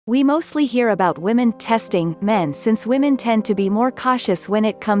We mostly hear about women testing men since women tend to be more cautious when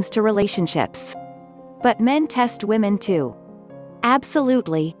it comes to relationships. But men test women too.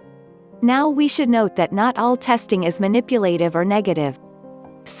 Absolutely. Now we should note that not all testing is manipulative or negative.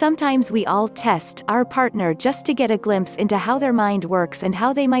 Sometimes we all test our partner just to get a glimpse into how their mind works and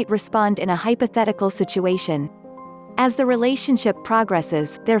how they might respond in a hypothetical situation. As the relationship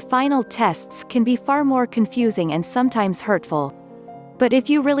progresses, their final tests can be far more confusing and sometimes hurtful. But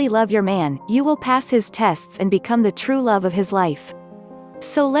if you really love your man, you will pass his tests and become the true love of his life.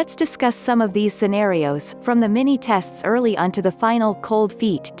 So let's discuss some of these scenarios, from the mini tests early on to the final cold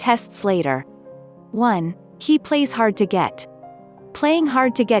feet tests later. 1. He plays hard to get. Playing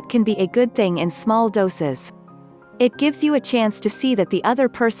hard to get can be a good thing in small doses. It gives you a chance to see that the other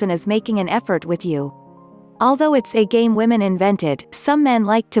person is making an effort with you. Although it's a game women invented, some men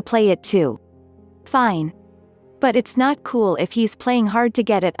like to play it too. Fine. But it's not cool if he's playing hard to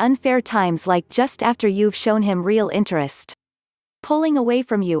get at unfair times, like just after you've shown him real interest. Pulling away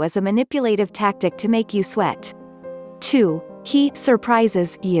from you is a manipulative tactic to make you sweat. 2. He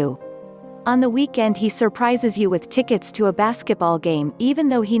surprises you. On the weekend he surprises you with tickets to a basketball game even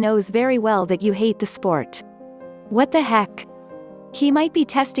though he knows very well that you hate the sport. What the heck? He might be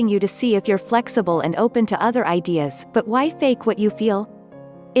testing you to see if you're flexible and open to other ideas, but why fake what you feel?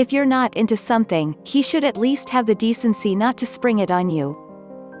 If you're not into something, he should at least have the decency not to spring it on you.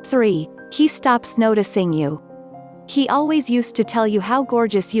 3. He stops noticing you. He always used to tell you how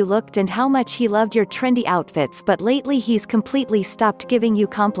gorgeous you looked and how much he loved your trendy outfits, but lately he's completely stopped giving you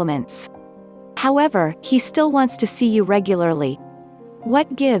compliments. However, he still wants to see you regularly.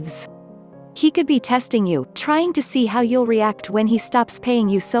 What gives? He could be testing you, trying to see how you'll react when he stops paying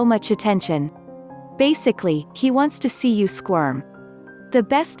you so much attention. Basically, he wants to see you squirm. The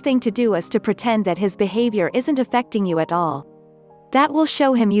best thing to do is to pretend that his behavior isn't affecting you at all. That will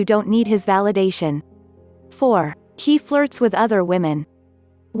show him you don't need his validation. 4. He flirts with other women.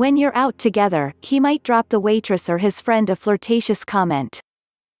 When you're out together, he might drop the waitress or his friend a flirtatious comment.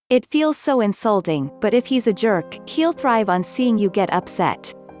 It feels so insulting, but if he's a jerk, he'll thrive on seeing you get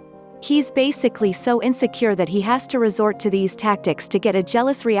upset. He's basically so insecure that he has to resort to these tactics to get a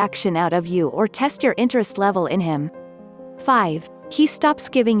jealous reaction out of you or test your interest level in him. 5. He stops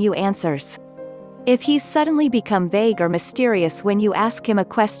giving you answers. If he's suddenly become vague or mysterious when you ask him a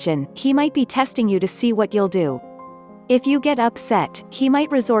question, he might be testing you to see what you'll do. If you get upset, he might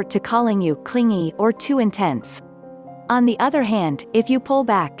resort to calling you clingy or too intense. On the other hand, if you pull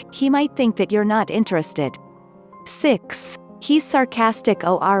back, he might think that you're not interested. 6. He's sarcastic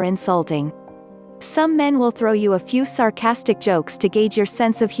or insulting. Some men will throw you a few sarcastic jokes to gauge your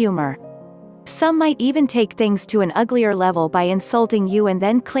sense of humor. Some might even take things to an uglier level by insulting you and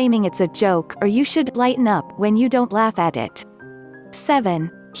then claiming it's a joke or you should lighten up when you don't laugh at it.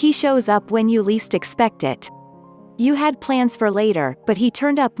 7. He shows up when you least expect it. You had plans for later, but he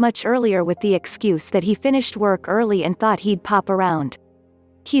turned up much earlier with the excuse that he finished work early and thought he'd pop around.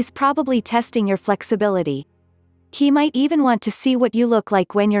 He's probably testing your flexibility. He might even want to see what you look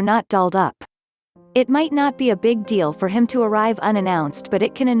like when you're not dolled up. It might not be a big deal for him to arrive unannounced, but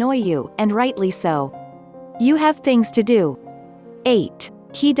it can annoy you, and rightly so. You have things to do. 8.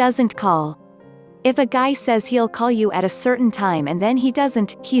 He doesn't call. If a guy says he'll call you at a certain time and then he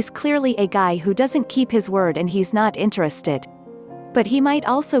doesn't, he's clearly a guy who doesn't keep his word and he's not interested. But he might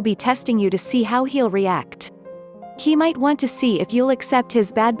also be testing you to see how he'll react. He might want to see if you'll accept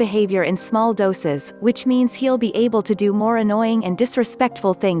his bad behavior in small doses, which means he'll be able to do more annoying and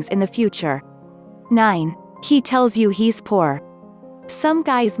disrespectful things in the future. 9. He tells you he's poor. Some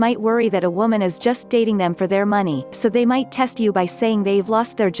guys might worry that a woman is just dating them for their money, so they might test you by saying they've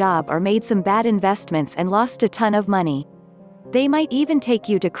lost their job or made some bad investments and lost a ton of money. They might even take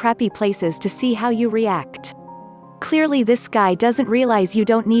you to crappy places to see how you react. Clearly this guy doesn't realize you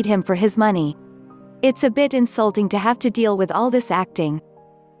don't need him for his money. It's a bit insulting to have to deal with all this acting.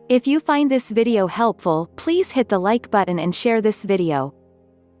 If you find this video helpful, please hit the like button and share this video.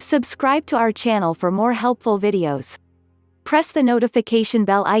 Subscribe to our channel for more helpful videos. Press the notification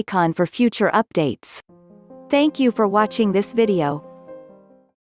bell icon for future updates. Thank you for watching this video.